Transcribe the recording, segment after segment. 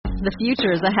The future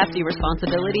is a hefty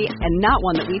responsibility and not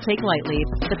one that we take lightly.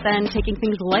 But then taking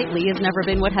things lightly has never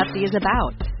been what Hefty is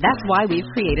about. That's why we've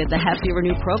created the Hefty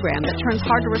Renew program that turns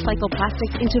hard-to-recycle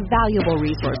plastics into valuable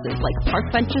resources like park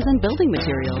benches and building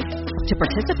materials. To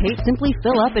participate, simply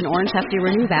fill up an orange Hefty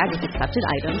Renew bag with accepted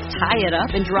items, tie it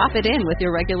up, and drop it in with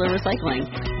your regular recycling.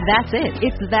 That's it.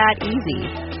 It's that easy.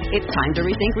 It's time to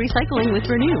rethink recycling with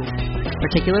Renew.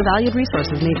 Particular valued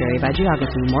resources may vary by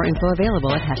geography. More info available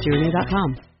at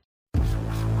heftyrenew.com.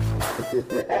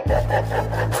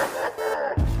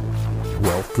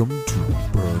 Welcome to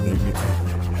Burning in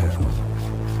Hell.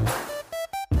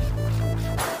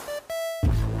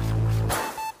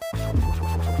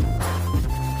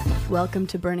 Welcome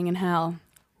to Burning in Hell.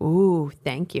 Ooh,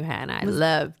 thank you, Hannah. I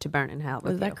love to burn in hell with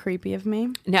you. Was that creepy of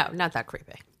me? No, not that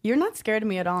creepy. You're not scared of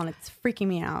me at all, and it's freaking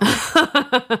me out.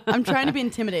 I'm trying to be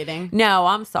intimidating. No,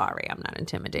 I'm sorry. I'm not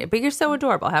intimidated. But you're so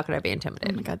adorable. How could I be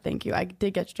intimidated? Oh my God, thank you. I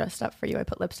did get dressed up for you. I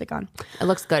put lipstick on. It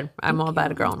looks good. I'm all about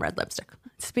a girl in red lipstick.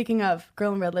 Speaking of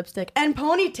girl in red lipstick and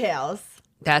ponytails,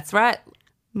 That's right.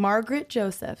 Margaret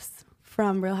Josephs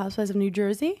from Real Housewives of New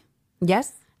Jersey.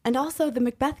 Yes. And also the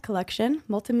Macbeth Collection,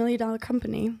 multi-million-dollar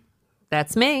company.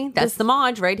 That's me. That's the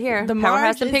Marge right here. The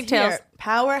Powerhouse Marge in is pigtails. here.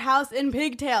 Powerhouse in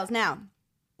pigtails. Now,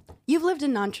 you've lived a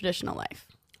non-traditional life.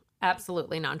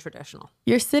 Absolutely non-traditional.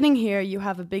 You're sitting here, you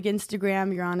have a big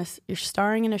Instagram, you're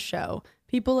starring in a show.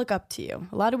 People look up to you.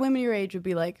 A lot of women your age would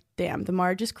be like, damn, the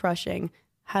Marge is crushing.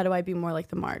 How do I be more like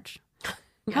the Marge?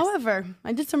 Yes. However,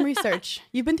 I did some research.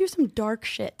 You've been through some dark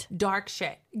shit. Dark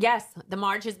shit. Yes, the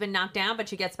Marge has been knocked down, but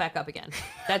she gets back up again.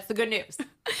 That's the good news.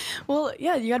 Well,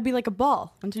 yeah, you got to be like a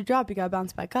ball. Once you drop, you got to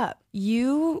bounce back up.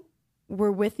 You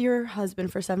were with your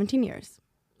husband for 17 years.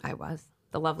 I was.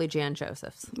 The lovely Jan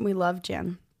Josephs. We love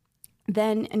Jan.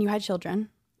 Then, and you had children.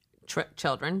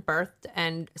 Children, birthed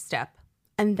and step.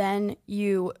 And then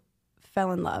you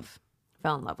fell in love.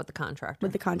 Fell in love with the contractor.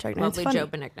 With the contractor. Lovely Joe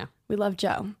Benigno. We love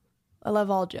Joe. I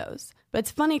love all Joes. But it's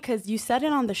funny because you said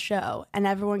it on the show and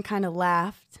everyone kind of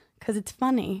laughed because it's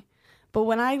funny. But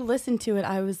when I listened to it,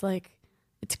 I was like,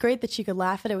 it's great that she could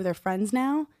laugh at it with her friends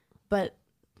now, but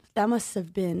that must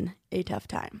have been a tough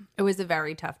time. It was a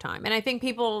very tough time. And I think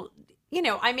people, you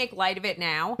know, I make light of it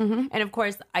now. Mm-hmm. And of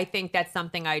course, I think that's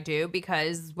something I do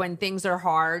because when things are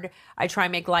hard, I try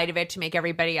and make light of it to make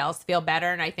everybody else feel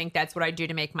better. And I think that's what I do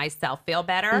to make myself feel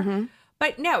better. Mm-hmm.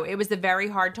 But no, it was a very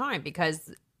hard time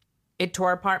because it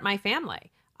tore apart my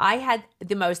family. I had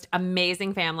the most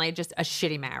amazing family, just a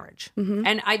shitty marriage. Mm-hmm.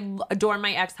 And I adore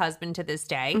my ex-husband to this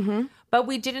day, Mm-hmm. but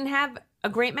we didn't have a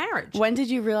great marriage. When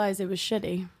did you realize it was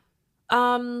shitty? You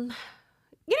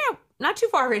know, not too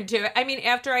far into it. I mean,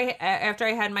 after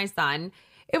I had my son,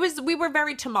 we were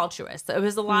very tumultuous. It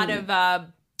was a lot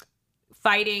of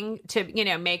fighting to, you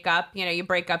know, make up. You know, you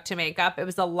break up to make up. It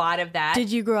was a lot of that.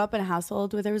 Did you grow up in a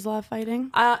household where there was a lot of fighting?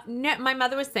 No, my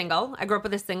mother was single. I grew up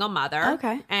with a single mother.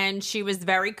 Okay. And she was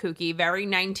very kooky, very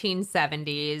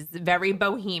 1970s, very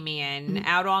bohemian,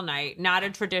 out all night, not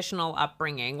a traditional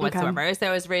upbringing whatsoever. Okay. So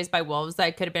I was raised by wolves. I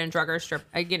could have been a drug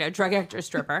actor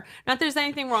stripper. Not that there's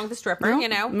anything wrong with a stripper, you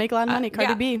know. Make a lot of money,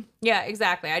 Cardi B. Yeah,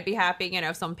 exactly. I'd be happy, you know,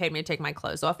 if someone paid me to take my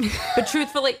clothes off. But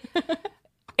truthfully,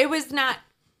 it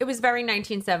was very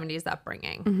 1970s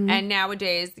upbringing. Mm-hmm. And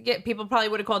nowadays, people probably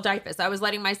would have called diapers. I was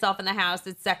letting myself in the house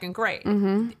at second grade.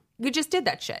 Mm-hmm. You just did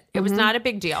that shit. It was not a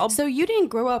big deal. So you didn't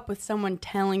grow up with someone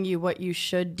telling you what you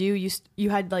should do. You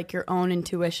had like your own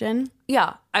intuition.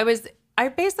 Yeah, I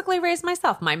basically raised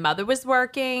myself. My mother was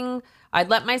working. I'd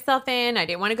let myself in. I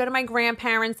didn't want to go to my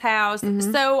grandparents' house.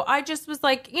 Mm-hmm. So I just was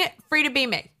like, yeah, free to be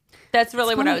me. That's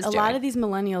really what I was doing. A lot of these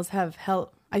millennials have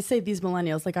I say these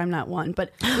millennials like I'm not one,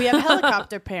 but we have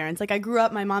helicopter parents. Like I grew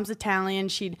up, my mom's Italian.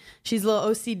 She's a little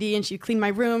OCD and she'd clean my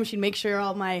room. She'd make sure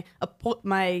all my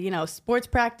sports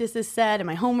practice is set and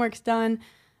my homework's done.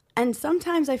 And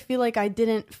sometimes I feel like I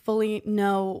didn't fully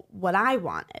know what I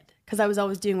wanted because I was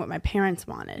always doing what my parents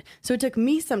wanted. So it took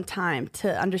me some time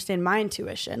to understand my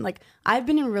intuition. Like I've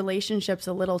been in relationships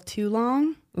a little too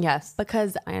long. Yes.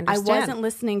 Because I wasn't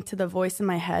listening to the voice in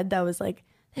my head that was like,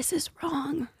 this is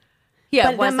wrong. Yeah,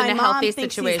 but it wasn't then my a healthy mom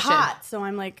thinks situation. He's hot, so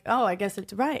I'm like, oh, I guess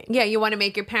it's right. Yeah, you want to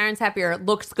make your parents happy or it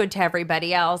looks good to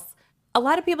everybody else. A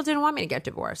lot of people didn't want me to get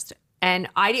divorced. And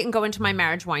I didn't go into my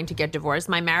marriage wanting to get divorced.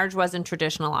 My marriage wasn't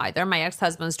traditional either. My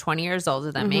ex-husband's 20 years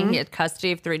older than me. He had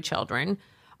custody of 3 children.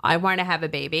 I wanted to have a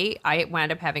baby. I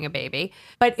wound up having a baby,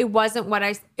 but it was what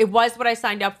I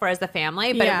signed up for as a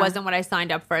family, but it wasn't what I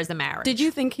signed up for as a marriage. Did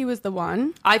you think he was the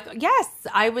one? Yes,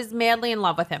 I was madly in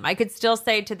love with him. I could still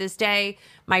say to this day,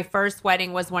 my first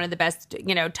wedding was one of the best,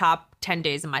 top 10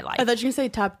 days of my life. I thought you were going to say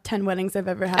top 10 weddings I've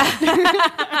ever had.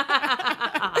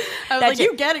 I was like,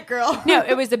 you get it, girl. No,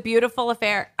 it was a beautiful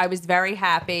affair. I was very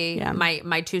happy. Yeah.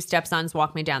 My two stepsons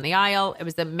walked me down the aisle. It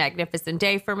was a magnificent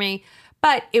day for me,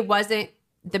 but it wasn't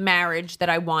the marriage that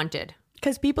I wanted.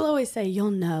 Because people always say,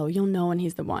 you'll know when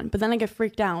he's the one. But then I get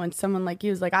freaked out when someone like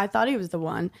you is like, I thought he was the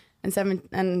one.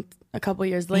 And a couple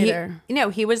years later.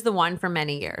 He was the one for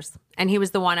many years. And he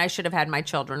was the one I should have had my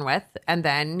children with. And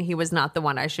then he was not the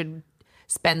one I should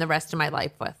spend the rest of my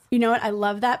life with. You know what? I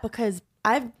love that because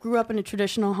I grew up in a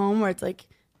traditional home where it's like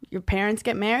your parents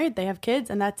get married, they have kids,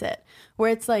 and that's it.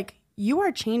 Where it's like you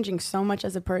are changing so much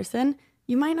as a person.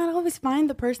 You might not always find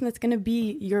the person that's going to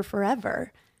be your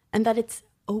forever, and that it's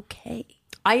okay.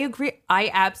 I agree. I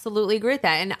absolutely agree with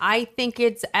that. And I think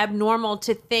it's abnormal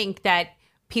to think that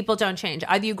people don't change.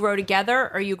 Either you grow together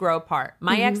or you grow apart.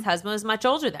 My ex-husband was much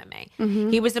older than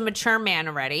me. He was a mature man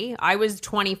already. I was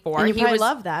 24. And you probably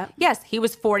love that. Yes, he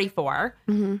was 44.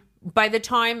 By the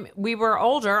time we were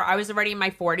older, I was already in my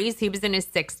 40s. He was in his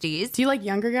 60s. Do you like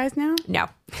younger guys now? No.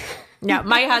 No,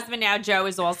 my husband now, Joe,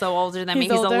 is also older than me.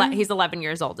 He's 11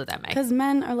 years older than me. Because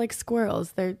men are like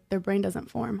squirrels. Their brain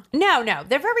doesn't form. No,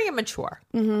 they're very immature.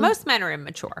 Most men are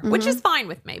immature, which is fine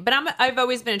with me. But I've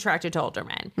always been attracted to older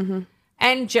men.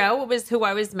 And Joe was who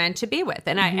I was meant to be with.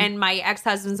 And and my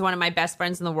ex-husband's one of my best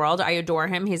friends in the world. I adore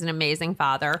him. He's an amazing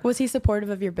father. Was he supportive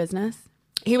of your business?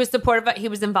 He was supportive. He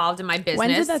was involved in my business. When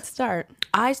did that start?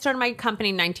 I started my company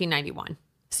in 1991.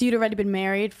 So you'd already been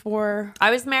married for...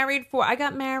 I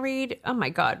got married. Oh my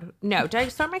God. No. Did I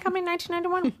start my company in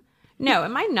 1991? No.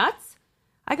 Am I nuts?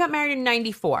 I got married in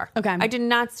 94. Okay. I did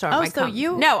not start my company.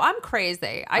 No, I'm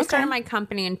crazy. I started my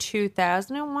company in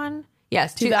 2001.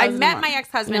 Yes. I met my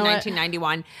ex-husband in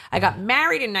 1991. I got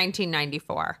married in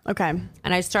 1994. Okay.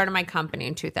 And I started my company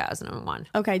in 2001.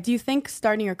 Okay. Do you think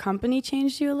starting your company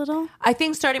changed you a little? I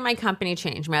think starting my company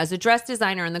changed me. I was a dress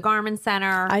designer in the garment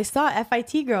center. I saw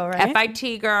FIT girl, right?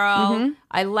 FIT girl.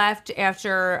 I left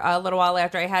after a little while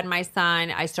after I had my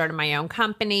son. I started my own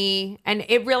company. And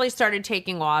it really started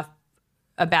taking off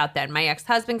about then. My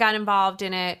ex-husband got involved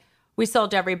in it. We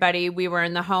sold everybody. We were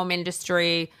in the home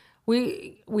industry.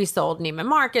 We sold Neiman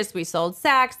Marcus, we sold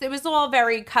Saks. It was all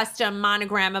very custom,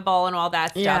 monogrammable and all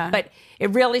that stuff. Yeah. But it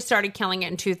really started killing it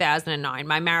in 2009.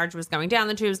 My marriage was going down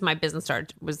the tubes. My business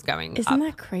was going Isn't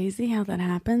that crazy how that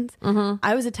happens?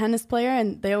 I was a tennis player,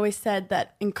 and they always said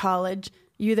that in college,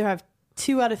 you either have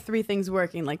 2 out of 3 things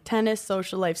working, like tennis,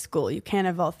 social life, school. You can't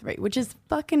have all 3, which is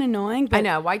fucking annoying. But I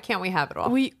know. Why can't we have it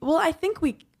all? I think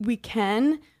we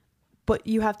can. But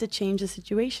you have to change the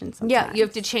situation sometimes. Yeah, you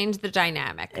have to change the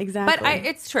dynamic. Exactly. But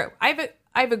it's true. I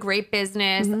have a great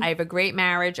business. I have a great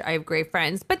marriage. I have great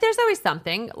friends. But there's always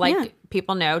something. Like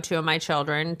people know 2 of my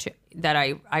children that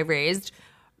I raised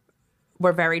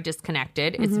were very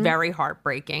disconnected. It's very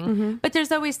heartbreaking. But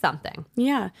there's always something.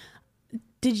 Yeah.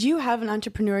 Did you have an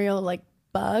entrepreneurial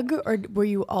bug, or were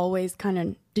you always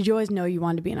did you always know you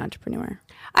wanted to be an entrepreneur?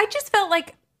 I just felt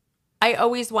like I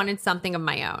always wanted something of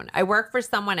my own. I worked for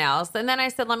someone else, and then I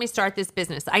said, let me start this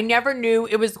business. I never knew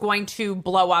it was going to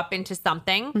blow up into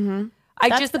something.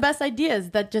 That's the best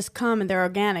ideas that just come and they're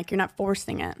organic. You're not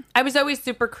forcing it. I was always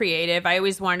super creative. I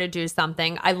always wanted to do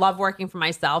something. I love working for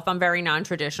myself. I'm very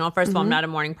non-traditional. First of all, I'm not a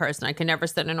morning person. I can never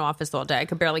sit in an office all day. I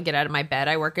could barely get out of my bed.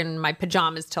 I work in my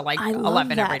pajamas till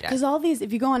 11 every day. Because all these,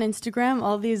 if you go on Instagram,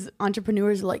 all these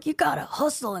entrepreneurs are like, you got to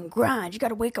hustle and grind. You got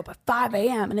to wake up at 5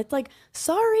 a.m. And it's like,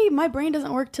 sorry, my brain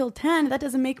doesn't work till 10. That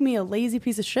doesn't make me a lazy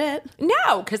piece of shit.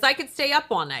 No, because I could stay up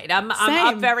all night. I'm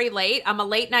up very late. I'm a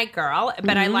late night girl,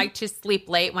 but I like to sleep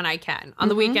late when I can. On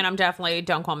the weekend, I'm definitely,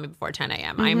 don't call me before 10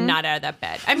 a.m. I'm not out of that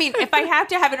bed. I mean, if I have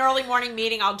to have an early morning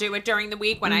meeting, I'll do it during the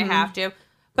week when I have to.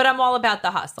 But I'm all about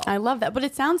the hustle. I love that. But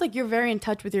it sounds like you're very in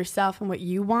touch with yourself and what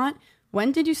you want.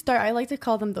 When did you start? I like to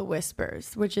call them the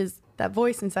whispers, which is that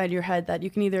voice inside your head that you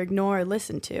can either ignore or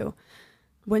listen to.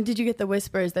 When did you get the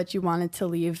whispers that you wanted to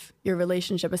leave your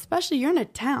relationship? Especially, you're in a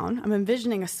town. I'm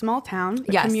envisioning a small town,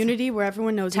 a community where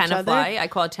everyone knows each other. Tenafly. I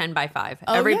call it 10 by 5.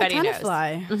 Everybody knows.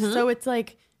 Tenafly. So it's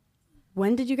like,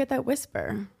 when did you get that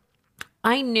whisper?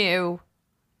 I knew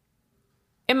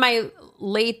in my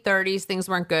late 30s, things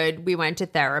weren't good. We went to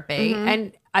therapy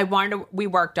and we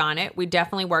worked on it. We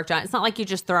definitely worked on it. It's not like you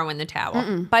just throw in the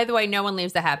towel. By the way, no one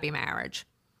leaves a happy marriage.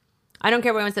 I don't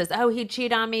care what anyone says. Oh, he'd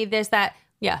cheat on me, this, that.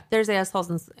 Yeah, there's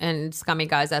assholes and scummy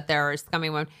guys out there or scummy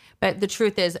women. But the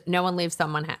truth is, no one leaves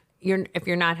someone if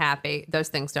you're not happy, those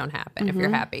things don't happen. If you're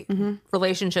happy,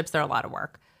 relationships are a lot of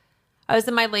work. I was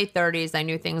in my late 30s. I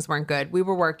knew things weren't good. We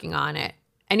were working on it.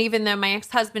 And even though my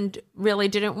ex-husband really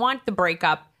didn't want the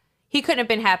breakup, he couldn't have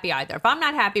been happy either. If I'm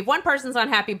not happy, if one person's not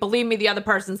happy, believe me, the other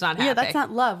person's not happy. Yeah, that's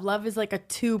not love. Love is like a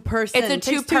two-person. It's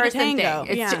a two-person thing.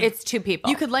 It's two people.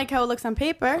 You could like how it looks on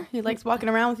paper. He likes walking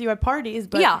around with you at parties,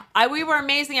 but we were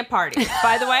amazing at parties.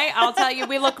 By the way, I'll tell you,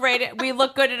 we look great. We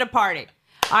look good at a party.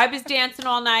 I was dancing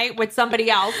all night with somebody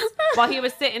else while he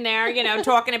was sitting there,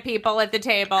 talking to people at the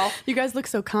table. You guys look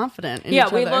so confident in each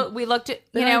other. we looked at,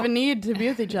 They don't even need to be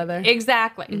with each other.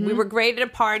 Exactly. We were great at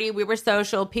a party. We were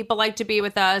social. People liked to be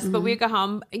with us, but we'd go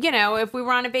home. If we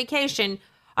were on a vacation,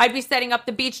 I'd be setting up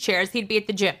the beach chairs. He'd be at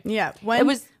the gym. Yeah.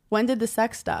 When did the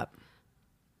sex stop?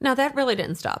 No, that really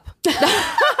didn't stop.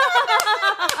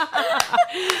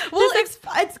 Well,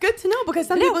 it's good to know because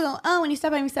some people go, oh, when you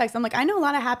stop having sex. I'm like, I know a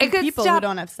lot of happy people who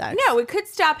don't have sex. No, it could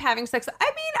stop having sex. I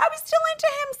mean, I was still into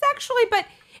him sexually, but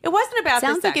it wasn't about the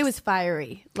sex. Sounds like it was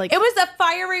fiery. Like it was a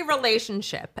fiery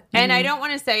relationship. And I don't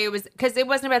want to say it was because it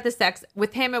wasn't about the sex.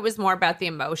 With him, it was more about the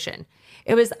emotion.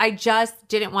 It was, I just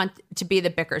didn't want to be the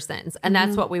Bickersons. And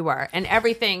that's what we were. And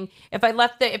everything, if I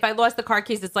lost the car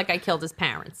keys, it's like I killed his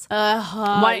parents. You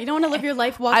don't want to live your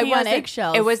life walking on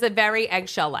eggshells. It was a very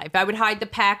eggshell life. I would hide the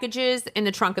packages in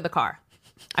the trunk of the car.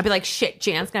 I'd be like, shit,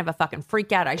 Jan's going to have a fucking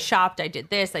freak out. I shopped. I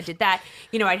did this. I did that.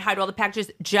 I'd hide all the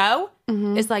packages. Joe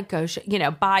is like,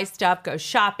 buy stuff, go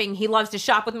shopping. He loves to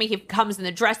shop with me. He comes in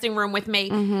the dressing room with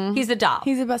me. He's a doll.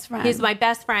 He's a best friend. He's my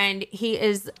best friend.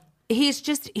 He's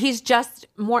just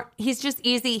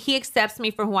easy. He accepts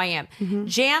me for who I am.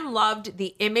 Jan loved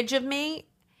the image of me,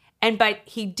 but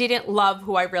he didn't love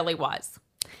who I really was.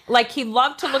 Like, he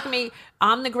loved to look at me.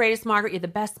 I'm the greatest, Margaret. You're the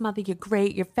best mother. You're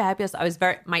great. You're fabulous.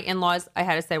 My in-laws, I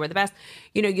had to say, were the best.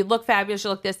 You look fabulous. You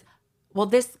look this. Well,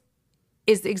 this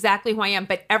is exactly who I am.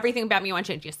 But everything about me, you want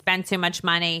to change. You spend too much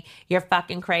money. You're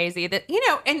fucking crazy.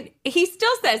 And he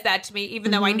still says that to me,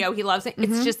 even though I know he loves it.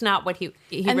 It's just not what he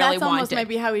really wanted. And that's almost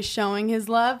maybe how he's showing his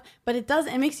love. But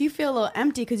it makes you feel a little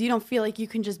empty because you don't feel like you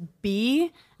can just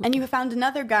be. And you found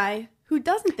another guy who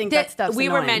doesn't think that stuff's we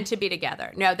annoying. were meant to be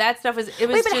together. No, that stuff was. It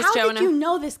was Wait, but just how did you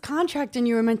know this contract and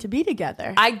you were meant to be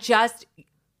together?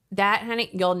 Honey,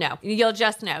 you'll know. You'll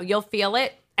just know. You'll feel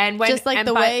it. And when just like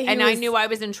I knew I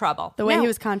was in trouble. The way he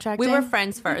was contracting. We were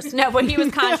friends first. No, when he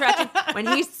was contracting, when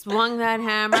he swung that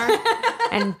hammer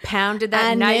and pounded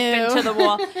that knife into the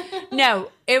wall.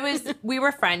 No, we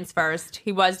were friends first.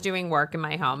 He was doing work in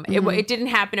my home. It didn't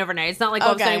happen overnight. It's not like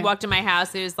all of a sudden he walked in my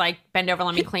house. It was like, bend over,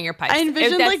 let me clean your pipes. I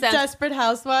envisioned Desperate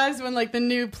Housewives when like the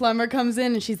new plumber comes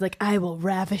in and she's like, I will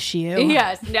ravish you.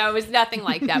 Yes. No, it was nothing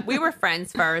like that. We were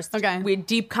friends first. Okay. We had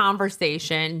deep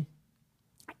conversation.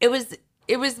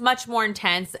 It was much more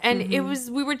intense, and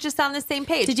we were just on the same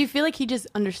page. Did you feel like he just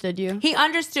understood you? He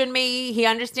understood me. He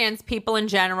understands people in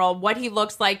general. What he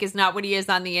looks like is not what he is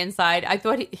on the inside. I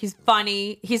thought he's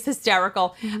funny. He's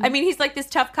hysterical. I mean, he's like this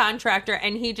tough contractor,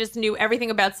 and he just knew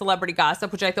everything about celebrity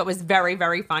gossip, which I thought was very,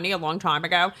 very funny a long time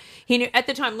ago. He knew at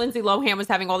the time Lindsay Lohan was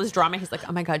having all this drama. He's like,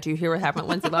 oh my God, do you hear what happened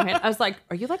with Lindsay Lohan? I was like,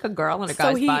 are you like a girl in a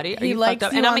guy's body? Are you fucked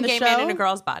up? And I'm a gay man in a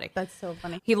girl's body. That's so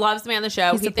funny. He loves me on the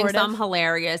show. He thinks I'm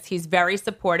hilarious. He's very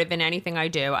supportive in anything I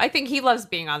do. I think he loves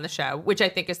being on the show, which I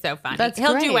think is so funny.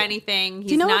 He'll do anything. He's not shy.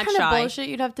 Do you know what kind of bullshit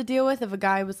you'd have to deal with if a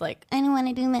guy was like, I don't want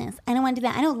to do this. I don't want to do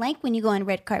that. I don't like when you go on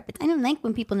red carpets. I don't like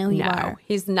when people know who you are.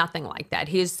 He's nothing like that.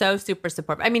 He's so super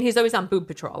supportive. I mean, he's always on boob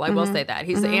patrol. I will say that.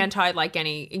 He's anti like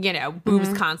any,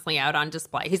 boobs constantly out on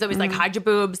display. He's always like, hide your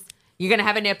boobs. You're going to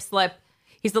have a nip slip.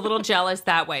 He's a little jealous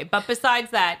that way. But besides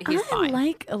that, he's fine. I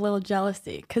like a little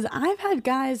jealousy because I've had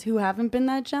guys who haven't been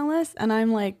that jealous and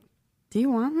I'm like, do you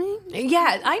want me?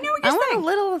 Yeah, I know what you're saying.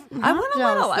 I want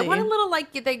a little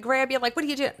like they grab you like, what do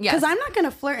you do? Yes. Because I'm not going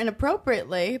to flirt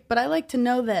inappropriately, but I like to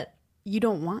know that you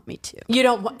don't want me to. You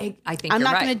don't want, I think I'm you're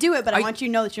not right. going to do it, but I want you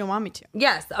to know that you don't want me to.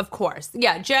 Yes, of course.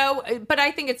 Yeah, Joe, but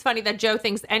I think it's funny that Joe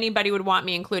thinks anybody would want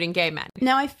me, including gay men.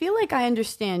 Now, I feel like I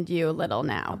understand you a little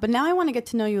now, but now I want to get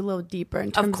to know you a little deeper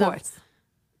in terms of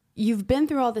you've been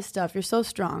through all this stuff. You're so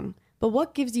strong, but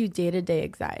what gives you day-to-day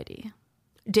anxiety?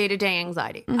 Day-to-day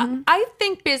anxiety. I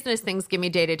think business things give me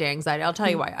day-to-day anxiety. I'll tell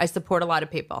you why. I support a lot of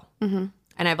people, and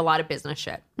I have a lot of business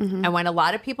shit. And when a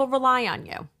lot of people rely on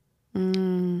you,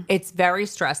 it's very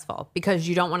stressful because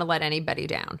you don't want to let anybody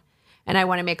down. And I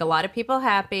want to make a lot of people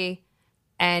happy,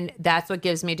 and that's what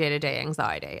gives me day-to-day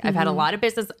anxiety. I've had a lot of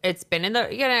business. It's been in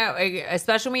the,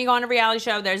 especially when you go on a reality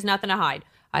show, there's nothing to hide.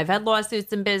 I've had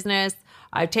lawsuits in business.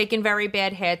 I've taken very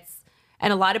bad hits,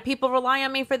 and a lot of people rely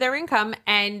on me for their income,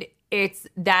 and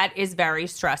that is very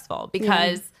stressful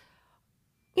because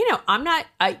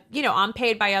I'm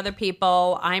paid by other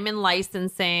people. I'm in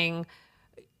licensing.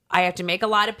 I have to make a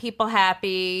lot of people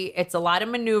happy. It's a lot of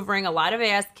maneuvering, a lot of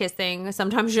ass kissing.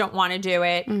 Sometimes you don't want to do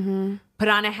it. Mm-hmm. Put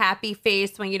on a happy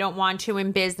face when you don't want to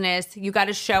in business. You got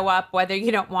to show up whether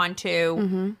you don't want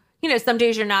to. Mm-hmm. Some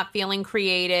days you're not feeling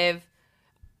creative.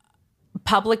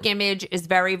 Public image is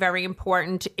very, very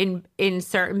important in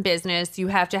certain business. You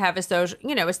have to have a social,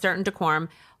 a certain decorum.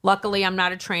 Luckily, I'm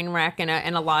not a train wreck and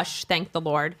a lush, thank the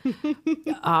Lord.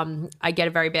 I get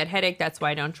a very bad headache. That's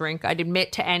why I don't drink. I'd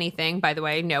admit to anything, by the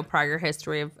way, no prior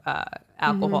history of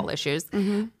alcohol issues.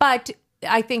 Mm-hmm. But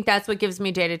I think that's what gives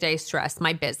me day-to-day stress.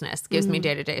 My business gives me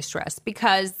day-to-day stress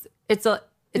because it's a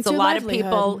lot of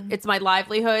people. It's my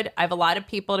livelihood. I have a lot of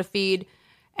people to feed,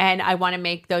 and I want to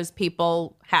make those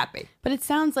people happy. But it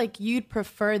sounds like you'd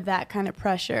prefer that kind of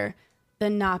pressure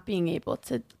than not being able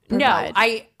to provide.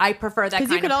 No, I prefer that kind of pressure.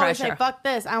 Because you could always say, fuck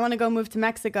this, I want to go move to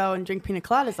Mexico and drink pina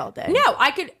coladas all day. No,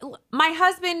 I could. My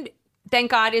husband,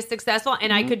 thank God, is successful,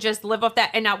 and I could just live off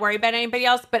that and not worry about anybody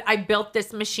else. But I built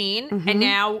this machine, and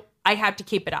now I have to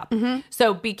keep it up.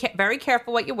 So be very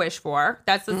careful what you wish for.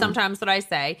 That's sometimes what I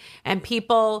say. And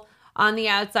people on the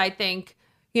outside think,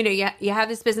 you have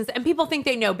this business, and people think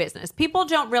they know business. People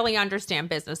don't really understand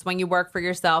business when you work for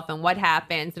yourself and what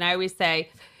happens. And I always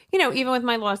say, even with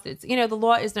my lawsuits, the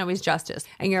law isn't always justice,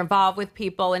 and you're involved with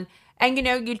people, and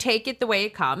you take it the way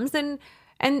it comes,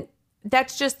 and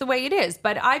that's just the way it is.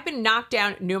 But I've been knocked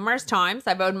down numerous times.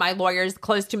 I've owed my lawyers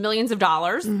close to millions of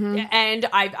dollars, and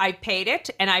I've paid it,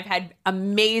 and I've had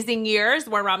amazing years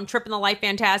where I'm tripping the life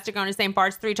fantastic on the same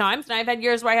parts 3 times, and I've had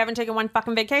years where I haven't taken one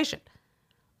fucking vacation.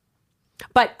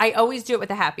 But I always do it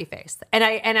with a happy face, and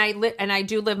I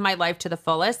do live my life to the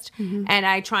fullest, and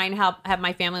I try and have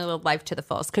my family live life to the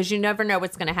fullest, because you never know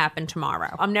what's going to happen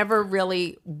tomorrow. I'm never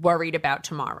really worried about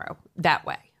tomorrow that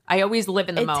way. I always live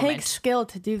in the moment. It takes skill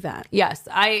to do that. Yes,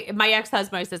 my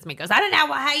ex-husband always says to me, goes, I don't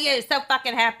know how you're so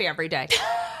fucking happy every day,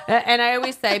 and I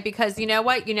always say, because you know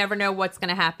what, you never know what's going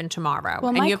to happen tomorrow,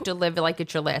 and you have to live like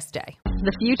it's your last day.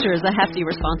 The future is a hefty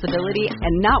responsibility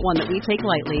and not one that we take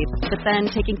lightly. But then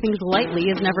taking things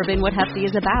lightly has never been what Hefty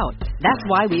is about. That's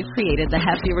why we've created the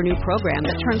Hefty Renew program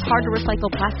that turns hard-to-recycle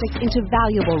plastics into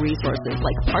valuable resources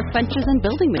like park benches and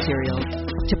building materials.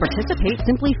 To participate,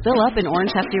 simply fill up an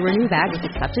orange Hefty Renew bag with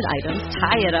accepted items,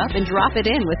 tie it up, and drop it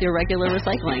in with your regular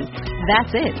recycling.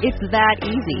 That's it. It's that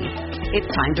easy. It's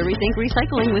time to rethink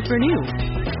recycling with Renew.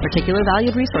 Particular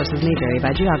valued resources may vary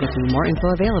by geography. More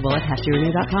info available at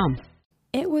heftyrenew.com.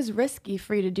 It was risky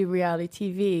for you to do reality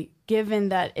TV, given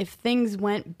that if things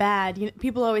went bad,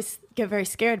 people always get very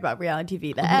scared about reality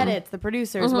TV, the edits, the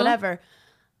producers, whatever.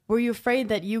 Were you afraid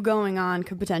that you going on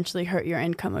could potentially hurt your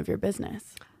income of your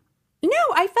business? No,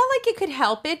 I felt like it could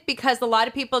help it because a lot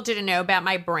of people didn't know about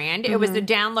my brand. It was a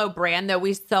down low brand, though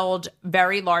we sold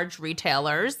very large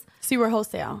retailers. So you were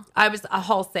wholesale? I was a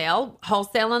wholesale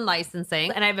and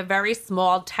licensing, and I have a very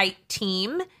small, tight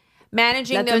team.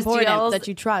 Managing That's those deals that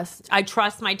you trust. I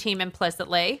trust my team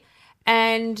implicitly,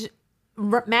 and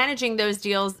managing those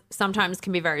deals sometimes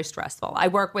can be very stressful. I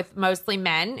work with mostly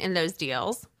men in those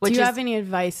deals. Do you have any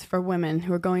advice for women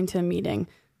who are going to a meeting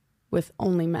with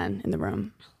only men in the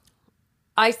room?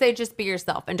 I say just be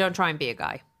yourself and don't try and be a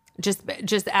guy. Just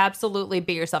absolutely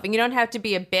be yourself, and you don't have to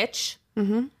be a bitch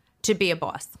to be a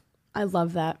boss. I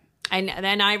love that.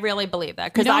 And I really believe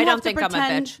that, because I don't think I'm a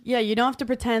bitch. Yeah, you don't have to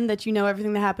pretend that you know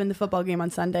everything that happened in the football game on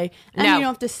Sunday. And you don't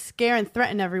have to scare and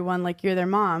threaten everyone like you're their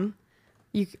mom.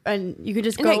 You could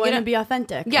just go in and be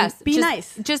authentic. Yes. Be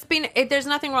nice. There's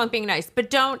nothing wrong with being nice.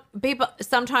 But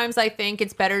sometimes I think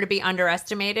it's better to be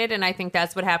underestimated. And I think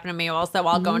that's what happened to me also.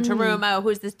 I'll go into a room,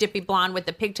 who's this dippy blonde with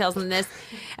the pigtails and this?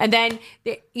 And then,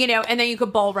 and then you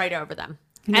could bowl right over them.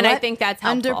 And I think that's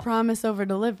helpful. Under promise, over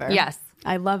deliver. Yes.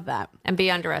 I love that. And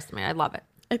be underestimated. I love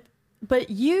it.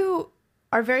 But you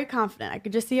are very confident. I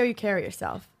could just see how you carry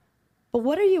yourself. But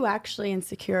what are you actually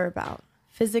insecure about,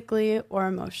 physically or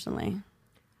emotionally?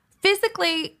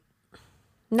 Physically,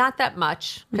 not that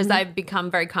much, because I've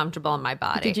become very comfortable in my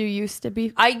body. Did you used to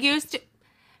be? I used to.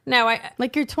 No,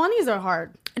 like your 20s are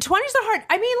hard. 20s are hard.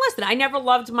 I mean, listen, I never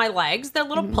loved my legs. They're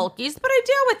little pulkies, but I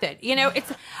deal with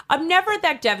it. I'm never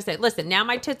that devastated. Listen, now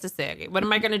my tits are saggy. What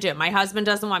am I going to do? My husband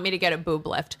doesn't want me to get a boob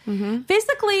lift.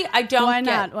 Physically, I don't Why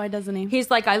not? Why doesn't he?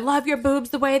 He's like, I love your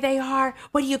boobs the way they are.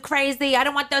 What are you, crazy? I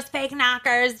don't want those fake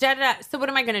knockers. Da, da, da. So what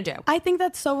am I going to do? I think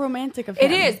that's so romantic of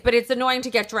him. It is, but it's annoying to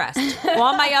get dressed.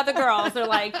 All my other girls are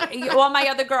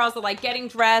like getting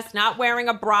dressed, not wearing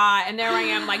a bra, and there I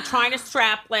am like trying to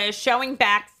strap shirtless, showing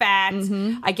back fat.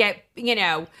 I get,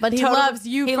 But he loves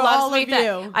you for all of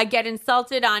you. I get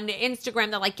insulted on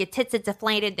Instagram. They're like, your tits are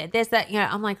deflated. They're this, that.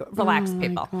 I'm like, relax,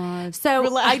 people. God. So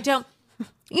Relax. I don't,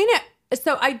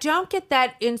 so I don't get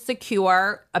that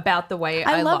insecure about the way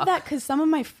I I love look. that because some of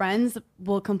my friends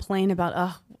will complain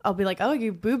about, I'll be like, oh,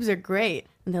 your boobs are great.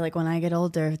 And they're like, when I get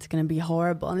older, it's going to be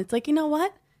horrible. And it's like, you know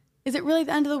what? Is it really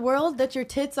the end of the world that your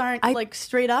tits aren't like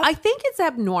straight up? I think it's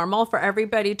abnormal for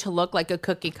everybody to look like a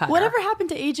cookie cutter. Whatever happened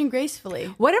to aging gracefully?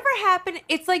 Whatever happened,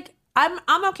 it's like,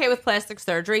 I'm okay with plastic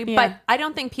surgery, but I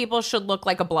don't think people should look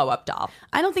like a blow-up doll.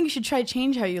 I don't think you should try to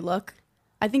change how you look.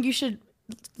 I think you should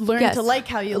learn Yes. to like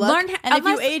how you look. And if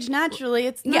you age naturally,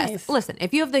 it's nice. Yes, listen,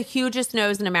 if you have the hugest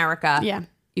nose in America,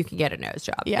 you can get a nose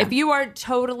job. Yeah. If you are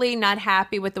totally not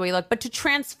happy with the way you look, but to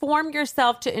transform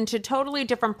yourself into a totally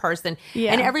different person,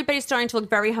 and everybody's starting to look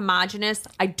very homogenous,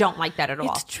 I don't like that at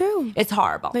all. It's true. It's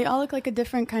horrible. They all look like a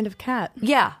different kind of cat.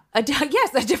 Yeah.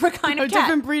 Yes, a different kind of A cat.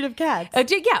 different breed of cats.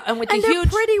 Yeah, and with And the they're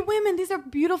huge... pretty women. These are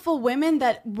beautiful women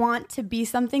that want to be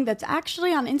something that's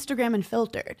actually on Instagram and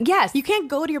filtered. Yes. You can't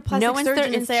go to your plastic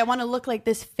surgeon and say, I want to look like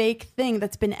this fake thing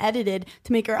that's been edited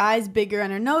to make her eyes bigger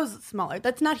and her nose smaller.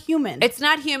 That's not human. It's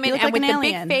not human, You look and like with an the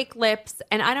alien. big fake lips,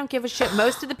 and I don't give a shit.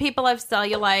 Most of the people have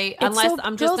cellulite, It's unless so,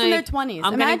 I'm just girls in their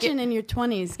 20s. Imagine in your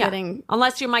 20s Yeah. getting...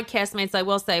 Unless you're my castmates, I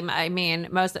will say. I mean,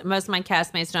 most of my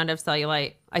castmates don't have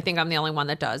cellulite. I think I'm the only one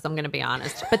that does. I'm going to be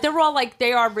honest. But they're all like,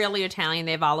 they are really Italian.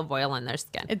 They have olive oil in their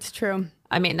skin. It's true.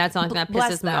 I mean, that's the only thing that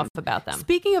Bless pisses me them. off about them.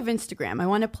 Speaking of Instagram, I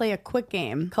want to play a quick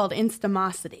game called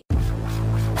Instamosity.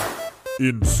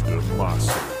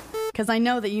 Instamosity. Because I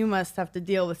know that you must have to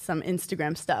deal with some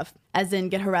Instagram stuff, as in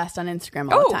get harassed on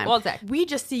Instagram all the time. all day. We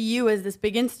just see you as this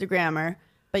big Instagrammer,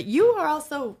 but you are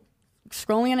also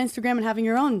scrolling on Instagram and having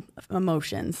your own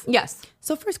emotions. Yes.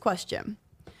 So first question,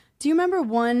 do you remember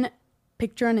one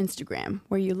picture on Instagram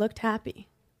where you looked happy,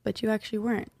 but you actually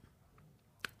weren't?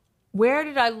 Where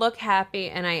did I look happy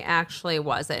and I actually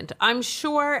wasn't? I'm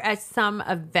sure at some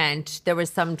event there was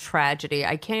some tragedy.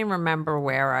 I can't even remember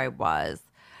where I was.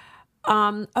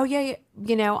 On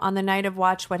the night of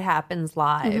Watch What Happens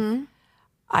Live,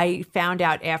 I found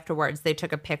out afterwards they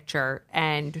took a picture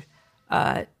and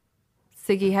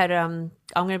Saggy had, I'm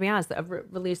going to be honest,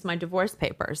 released my divorce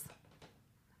papers.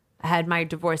 I had my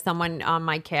divorce, someone on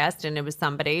my cast, and it was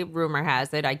somebody, rumor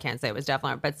has it, I can't say it was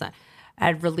definitely, but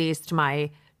had released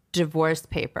my divorce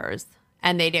papers.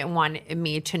 And they didn't want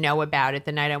me to know about it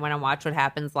the night I went and Watch What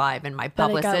Happens Live. And my But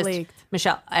it got publicist, leaked.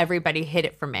 Michelle, everybody hid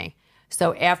it from me.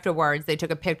 So afterwards, they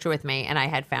took a picture with me, and I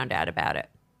had found out about it.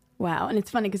 Wow. And it's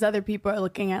funny because other people are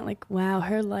looking at like, wow,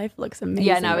 her life looks amazing.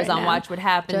 Yeah, and I was right on now. Watch What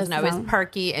Happens, Just and I was on-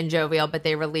 perky and jovial, but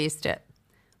they released it.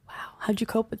 Wow. How'd you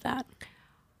cope with that?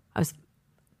 I was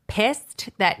pissed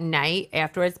that night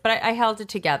afterwards, but I held it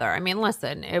together. I mean,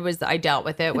 listen, I dealt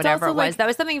with it, whatever it also was. like- That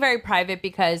was something very private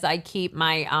because I keep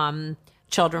my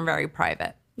children very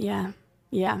private. Yeah.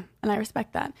 Yeah. And I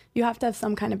respect that. You have to have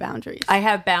some kind of boundaries. I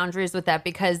have boundaries with that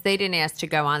because they didn't ask to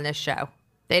go on this show.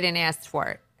 They didn't ask for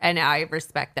it. And I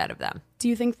respect that of them. Do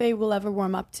you think they will ever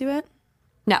warm up to it?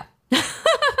 No.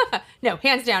 No,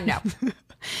 hands down, no.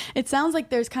 It sounds like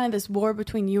there's kind of this war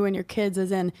between you and your kids,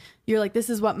 as in you're like, this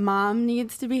is what mom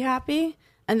needs to be happy.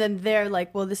 And then they're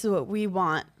like, well, this is what we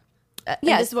want. And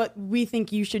Yes. this is what we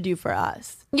think you should do for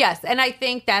us. Yes, and I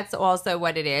think that's also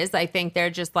what it is. I think they're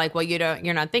just like, well,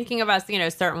 you're not thinking of us,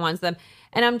 certain ones of them.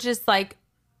 And I'm just like,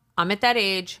 I'm at that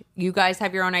age. You guys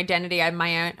have your own identity. I have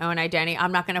my own identity.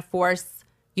 I'm not going to force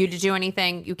you to do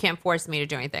anything. You can't force me to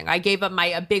do anything. I gave up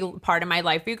a big part of my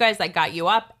life for you guys. I got you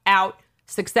up, out,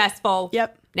 successful.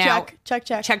 Yep. Now, Check.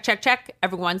 check.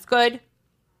 Everyone's good.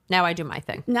 Now I do my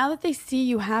thing. Now that they see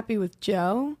you happy with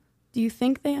Joe, do you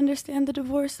think they understand the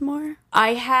divorce more?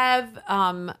 I have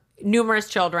numerous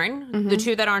children. The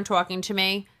two that aren't talking to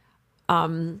me,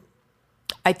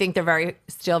 I think they're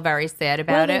still very sad Or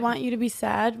about they it. want you to be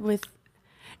sad with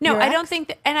No, your I don't ex? think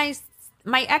that. And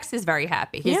my ex is very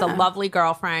happy. He's a Yeah. lovely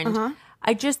girlfriend.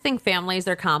 I just think families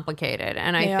are complicated,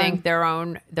 and I They think their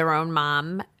own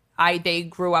mom. They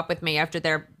grew up with me after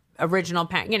their original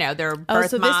parent. Their birth Oh,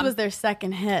 so mom. this was their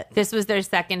second hit. This was their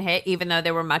second hit, even though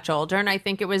they were much older, and I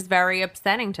think it was very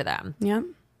upsetting to them.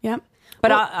 Yep. But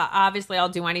Well, obviously, I'll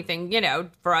do anything,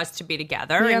 for us to be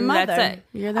together. You're a and mother. That's it.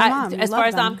 You're their mom. You As love far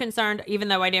as them. I'm concerned, even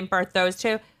though I didn't birth those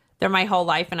two, they're my whole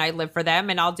life, and I live for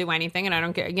them, and I'll do anything, and I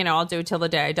don't care. I'll do it till the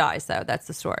day I die. So that's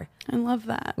the story. I love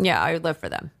that. Yeah, I live for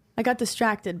them. I got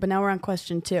distracted, but now we're on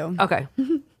question 2. Okay.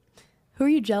 Who are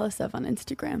you jealous of on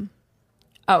Instagram?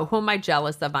 Oh, who am I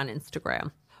jealous of on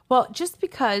Instagram? Well, just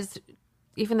because,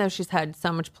 even though she's had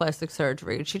so much plastic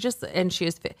surgery, she is.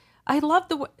 I love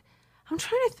I'm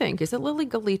trying to think. Is it Lily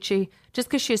Galici? Just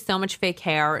because she has so much fake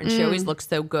hair and she always looks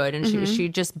so good, and she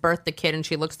just birthed the kid and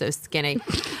she looks so skinny.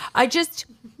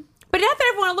 But not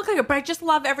that I want to look like her, but I just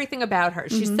love everything about her.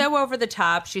 She's so over the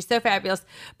top. She's so fabulous.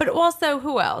 But also,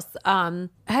 who else?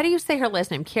 How do you say her last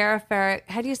name?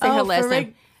 How do you say her last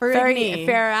name?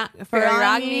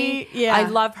 Ferragni. Yeah. I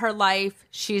love her life.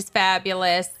 She's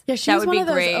fabulous. Yeah, she's that would one be of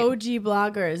those great. OG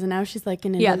bloggers, and now she's like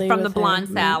in Italy. Yeah, from the with her, blonde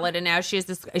right? salad, and now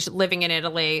she's living in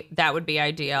Italy. That would be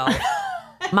ideal.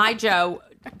 My Joe,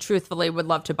 truthfully, would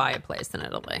love to buy a place in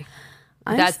Italy.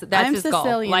 That's I'm his goal.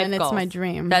 Sicilian, Life and goals. it's my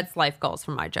dream. That's life goals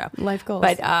for my Joe. Life goals.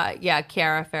 But yeah,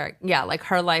 Chiara Ferragni. Yeah, like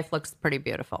her life looks pretty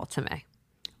beautiful to me.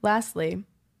 Lastly,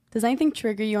 does anything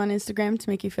trigger you on Instagram to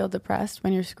make you feel depressed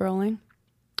when you're scrolling?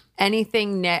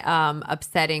 Anything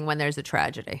upsetting when there's a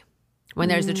tragedy. When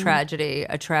there's a tragedy,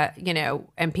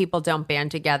 and people don't band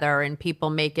together and people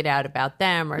make it out about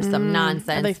them or some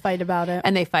nonsense. And they fight about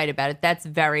it. That's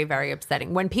very, very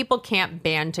upsetting. When people can't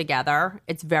band together,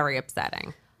 it's very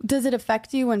upsetting. Does it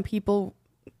affect you when people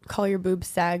call your boobs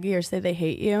saggy or say they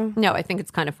hate you? No, I think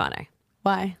it's kind of funny.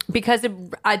 Why? Because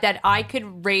that I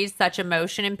could raise such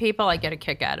emotion in people, I get a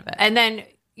kick out of it. And then,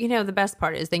 the best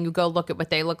part is then you go look at what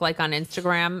they look like on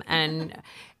Instagram, and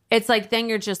it's like, then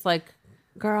you're just like,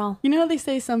 girl. You know how they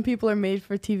say some people are made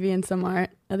for TV and some aren't?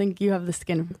 I think you have the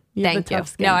skin. You have the tough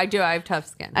skin. No, I do. I have tough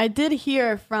skin. I did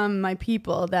hear from my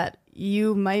people that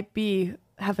you might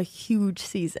have a huge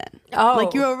season. Oh,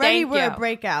 like you already thank were you. a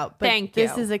breakout, but Thank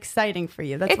this you. is exciting for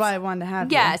you. That's why I wanted to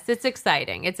have you. Yes, it's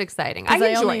exciting. It's exciting. I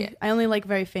 'Cause enjoy it. I only like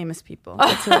very famous people.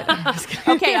 That's what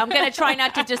Okay, I'm going to try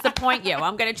not to disappoint you.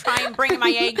 I'm going to try and bring my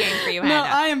A game for you, No, Hannah.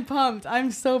 I am pumped.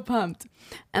 I'm so pumped.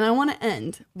 And I want to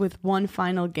end with one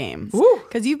final game. Woo.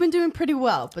 Because you've been doing pretty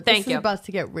well, but Thank this you. is about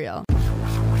to get real.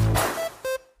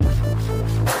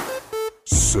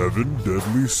 7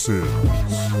 Deadly Sins.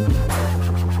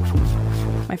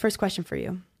 My first question for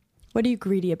you. What are you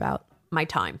greedy about? My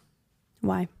time.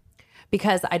 Why?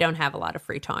 Because I don't have a lot of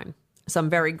free time. So I'm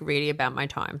very greedy about my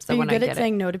time. So Are you when good I at get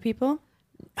saying no to people?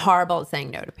 horrible at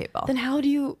saying no to people. Then how do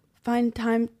you find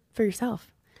time for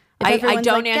yourself? If I everyone's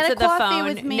don't like, "Get answer a the coffee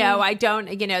with phone. me." No, I don't.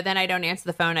 Then I don't answer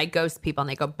the phone. I ghost people and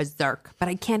they go berserk. But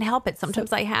I can't help it.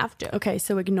 Sometimes I have to. Okay,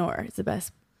 so ignore is the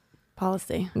best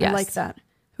policy. I Yes. like that.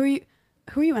 Who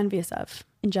are you envious of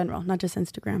in general, not just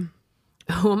Instagram?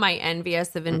 Who am I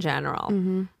envious of in general?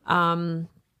 Mm-hmm.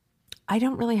 I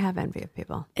don't really have envy of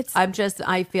people. It's-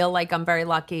 I feel like I'm very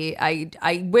lucky. I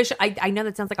wish, I know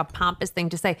that sounds like a pompous thing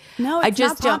to say. No, it's I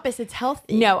just not pompous. It's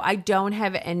healthy. No, I don't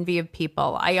have envy of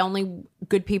people.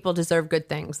 Good people deserve good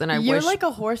things. And You're wish. like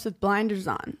a horse with blinders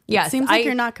on. Yes, It seems like I-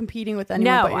 you're not competing with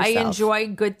anyone No, but I yourself. enjoy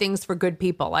good things for good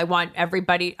people. I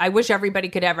wish everybody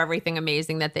could have everything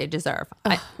amazing that they deserve.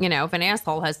 If an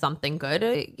asshole has something good,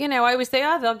 I always say,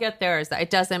 they'll get theirs. It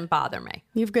doesn't bother me.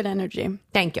 You have good energy.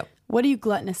 Thank you. What are you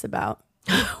gluttonous about?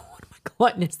 What am I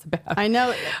gluttonous about? I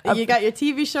know you got your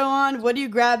TV show on. What are you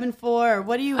grabbing for? Or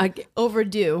what do you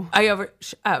overdo?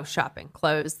 Shopping,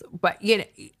 clothes. But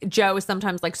Joe is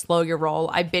sometimes like slow your roll.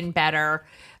 I've been better.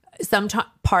 Sometimes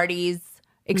parties,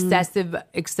 excessive.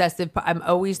 I'm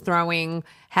always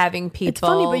having people. It's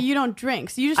funny, but you don't drink.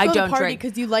 So you just go to the party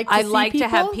because you like to I see like people?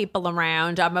 to have people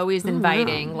around. I'm always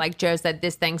inviting. Like Joe said,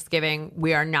 this Thanksgiving,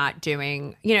 we are not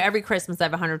doing, every Christmas I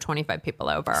have 125 people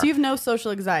over. So you have no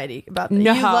social anxiety about that.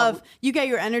 No. You get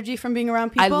your energy from being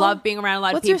around people? I love being around a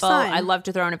lot What's of your people. sign? I love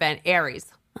to throw an event. Aries.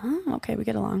 Oh, okay, we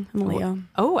get along. I'm a Leo.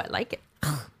 Oh, I like it.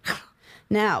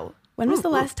 Now, when was the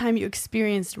last time you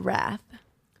experienced wrath?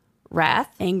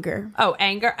 Wrath? Anger. Oh,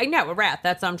 anger. I know, wrath.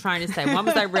 That's what I'm trying to say. When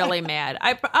was I really mad?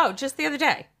 Just the other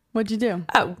day. What'd you do?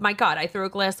 Oh my God! I threw a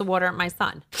glass of water at my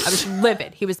son. I was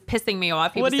livid. He was pissing me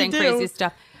off. He was What'd he saying do? crazy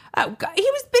stuff. Oh, God. He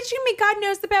was bitching me. God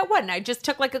knows about what. And I just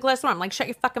took like a glass of water. I'm like, shut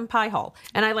your fucking pie hole.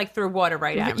 And I threw water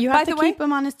right at him. You have By to the way, keep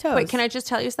him on his toes. Wait, can I just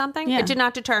tell you something? Yeah. It did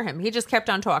not deter him. He just kept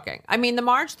on talking. I mean, the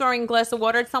Marge throwing a glass of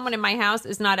water at someone in my house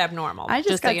is not abnormal. I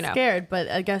just so got you know. scared, but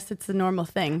I guess it's a normal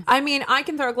thing. I mean, I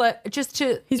can throw a glass just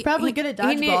to. He's probably good at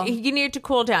dodgeball. You need to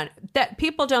cool down. That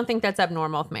people don't think that's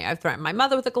abnormal with me. I've thrown my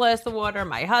mother with a glass of water,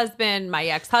 my husband, my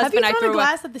ex-husband. Have you I thrown threw a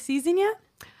glass at the season yet?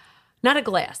 not a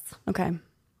glass. Okay.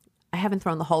 I haven't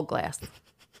thrown the whole glass.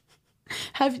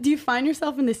 Do you find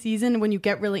yourself in the season when you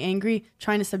get really angry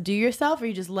trying to subdue yourself, or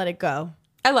you just let it go?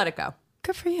 I let it go.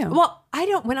 Good for you. Well, I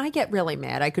don't. When I get really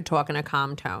mad, I could talk in a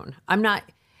calm tone. I'm not.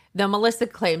 Though Melissa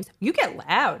claims you get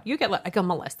loud. You get loud. I go,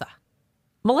 Melissa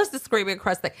screaming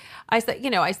across the. I say,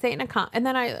 I say it in a calm, and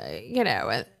then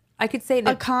I I could say A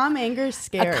that calm anger is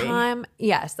scary.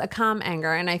 a calm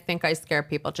anger, and I think I scare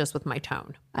people just with my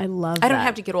tone. I love that. I don't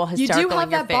have to get all hysterical You do have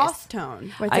in your that face. boss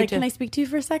tone. Where it's I like, do. can I speak to you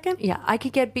for a second? Yeah, I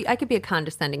could be a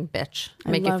condescending bitch,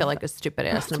 make you love feel like a stupid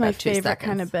ass It's in my about 2 favorite seconds.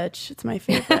 kind of bitch. It's my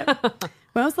favorite.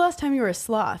 When was the last time you were a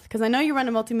sloth? Because I know you run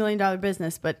a multi-million-dollar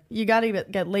business, but you got to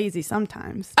get lazy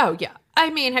sometimes. Oh yeah, I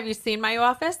mean, have you seen my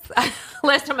office?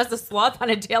 Last time I was a sloth on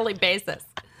a daily basis.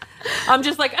 I'm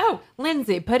just like, oh,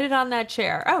 Lindsay, put it on that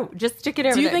chair. Oh, just stick it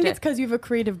over Do you there. think it's because you have a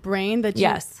creative brain that you...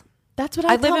 Yes. That's what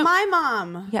I live tell in- my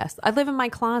mom. Yes, I live in my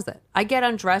closet. I get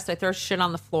undressed. I throw shit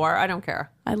on the floor. I don't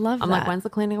care. I love I'm that. like, when's the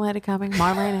cleaning lady coming?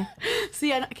 Margaret?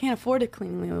 See, I can't afford a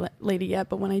cleaning lady yet,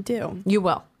 but when I do... You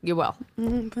will. You will.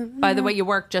 By the way, you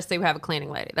work just so you have a cleaning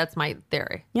lady. That's my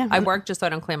theory. Yeah. I work just so I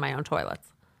don't clean my own toilets.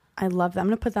 I love that. I'm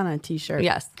going to put that on a T-shirt.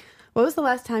 Yes. What was the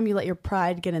last time you let your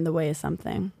pride get in the way of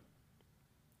something?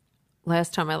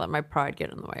 Last time I let my pride get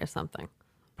in the way of something.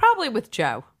 Probably with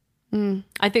Joe.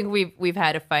 I think we've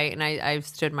had a fight and I've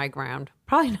stood my ground.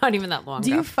 Probably not even that long Do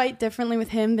ago. you fight differently with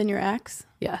him than your ex?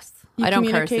 Yes. You I don't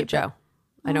curse communicate at Joe.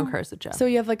 I don't curse at Joe. So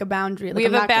you have like a boundary. Like, we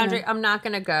have I'm a not gonna- boundary. I'm not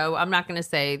going to go. I'm not going to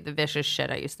say the vicious shit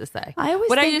I used to say. I always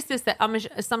what I think- used to say.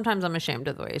 Sometimes I'm ashamed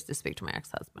of the way I used to speak to my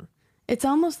ex-husband. It's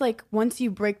almost like once you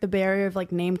break the barrier of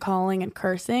like name calling and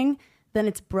cursing, then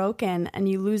it's broken and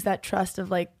you lose that trust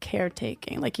of like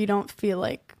caretaking. Like you don't feel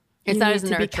like It's you not need as to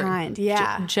nurturing. be kind.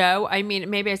 Yeah. Joe, I mean,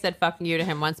 maybe I said fucking you to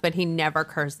him once, but he never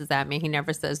curses at me. He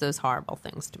never says those horrible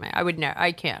things to me. I would never.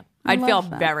 I can't. I'd feel love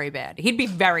that. very bad. He'd be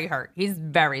very hurt. He's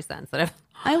very sensitive.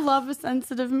 I love a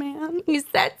sensitive man. He's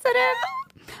sensitive.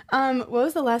 What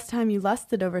was the last time you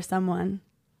lusted over someone?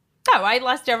 Oh, I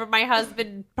lust over my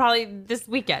husband probably this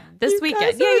weekend. This You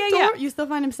weekend. guys are Yeah. adorable. You still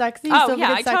find him sexy? You Oh, still have a yeah,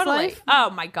 good I sex totally. life? Oh,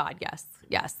 my God, yes.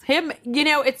 Yes. Him,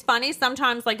 it's funny.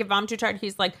 Sometimes, like, if I'm too tired,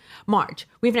 he's like, Marge,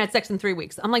 we haven't had sex in 3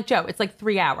 weeks. I'm like, Joe, it's like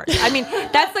 3 hours. I mean,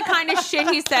 that's the kind of shit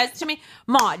he says to me.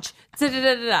 Marge,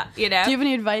 da-da-da-da-da, Do you have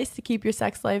any advice to keep your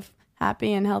sex life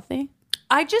happy and healthy?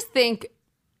 I just think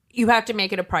you have to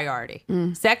make it a priority.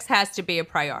 Sex has to be a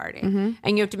priority,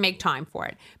 and you have to make time for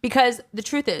it. Because the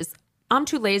truth is, I'm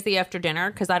too lazy after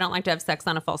dinner because I don't like to have sex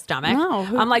on a full stomach. No.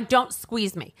 I'm like, don't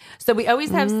squeeze me. So we always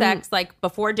have sex like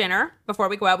before dinner, before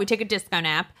we go out. We take a disco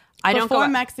nap. I don't go Before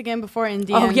out. Mexican, before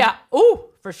Indian. Oh, yeah. Ooh,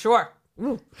 for sure.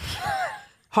 Ooh.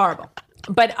 Horrible.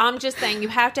 But I'm just saying you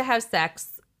have to have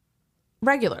sex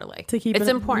regularly. To keep it's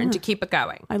it- important to yeah. keep it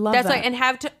going. I love That's that. why, and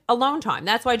have alone time.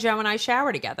 That's why Joe and I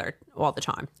shower together all the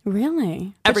time.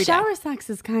 Really? Every But day. shower sex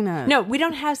is kind of... No, we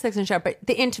don't have sex in the shower, but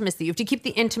the intimacy. You have to keep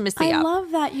the intimacy I up.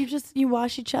 love that. You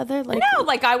wash each other. Like, No,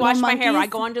 like I wash little my hair. I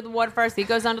monkeys. go under the water first. He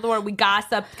goes under the water. We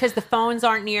gossip because the phones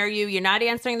aren't near you. You're not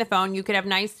answering the phone. You could have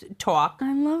nice talk.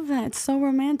 I love that. It's so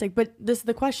romantic. But this is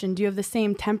the question. Do you have the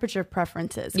same temperature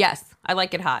preferences? Yes, I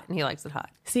like it hot, and he likes it hot.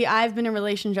 See, I've been in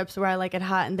relationships where I like it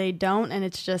hot and they don't, and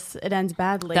it's just, it ends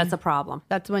badly. That's a problem.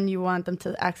 That's when you want them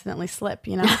to accidentally slip,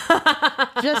 you know?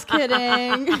 Just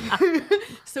kidding.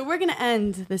 So we're going to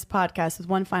end this podcast with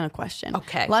one final question.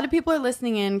 Okay. A lot of people are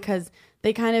listening in because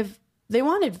they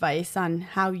want advice on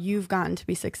how you've gotten to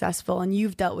be successful and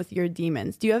you've dealt with your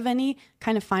demons. Do you have any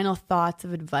kind of final thoughts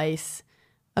of advice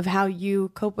of how you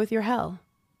cope with your hell?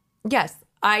 Yes,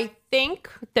 I think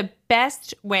the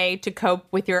best way to cope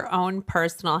with your own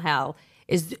personal hell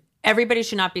is everybody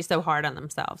should not be so hard on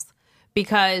themselves.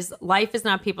 Because life is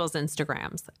not people's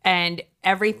Instagrams and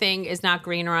everything is not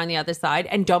greener on the other side.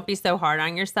 And don't be so hard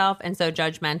on yourself and so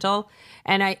judgmental.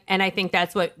 And I think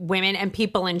that's what women and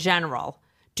people in general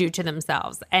do to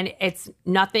themselves. And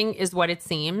nothing is what it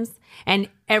seems. And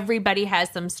everybody has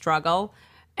some struggle.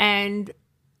 And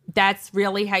that's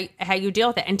really how you deal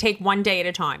with it. And take one day at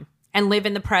a time and live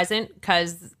in the present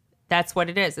because that's what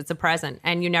it is. It's a present.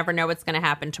 And you never know what's going to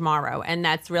happen tomorrow. And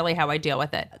that's really how I deal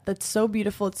with it. That's so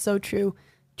beautiful. It's so true.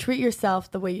 Treat yourself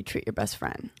the way you treat your best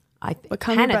friend.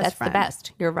 Become Hannah, your best that's friend. the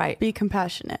best. You're right. Be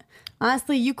compassionate.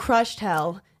 Honestly, you crushed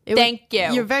hell. Thank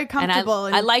you. You're very comfortable.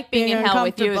 And I like being in hell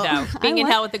with you, though. uncomfortable. Being in I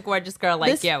hell with a gorgeous girl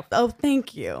like you. Oh,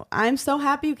 thank you. I'm so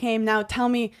happy you came. Now tell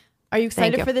me, are you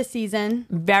excited you. for the season?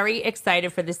 Very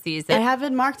excited for the season. I have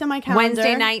it marked on my calendar.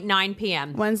 Wednesday night, 9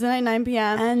 p.m. Wednesday night, 9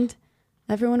 p.m. And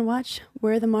everyone watch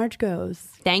Where the Marge Goes.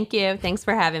 Thank you. Thanks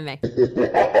for having me.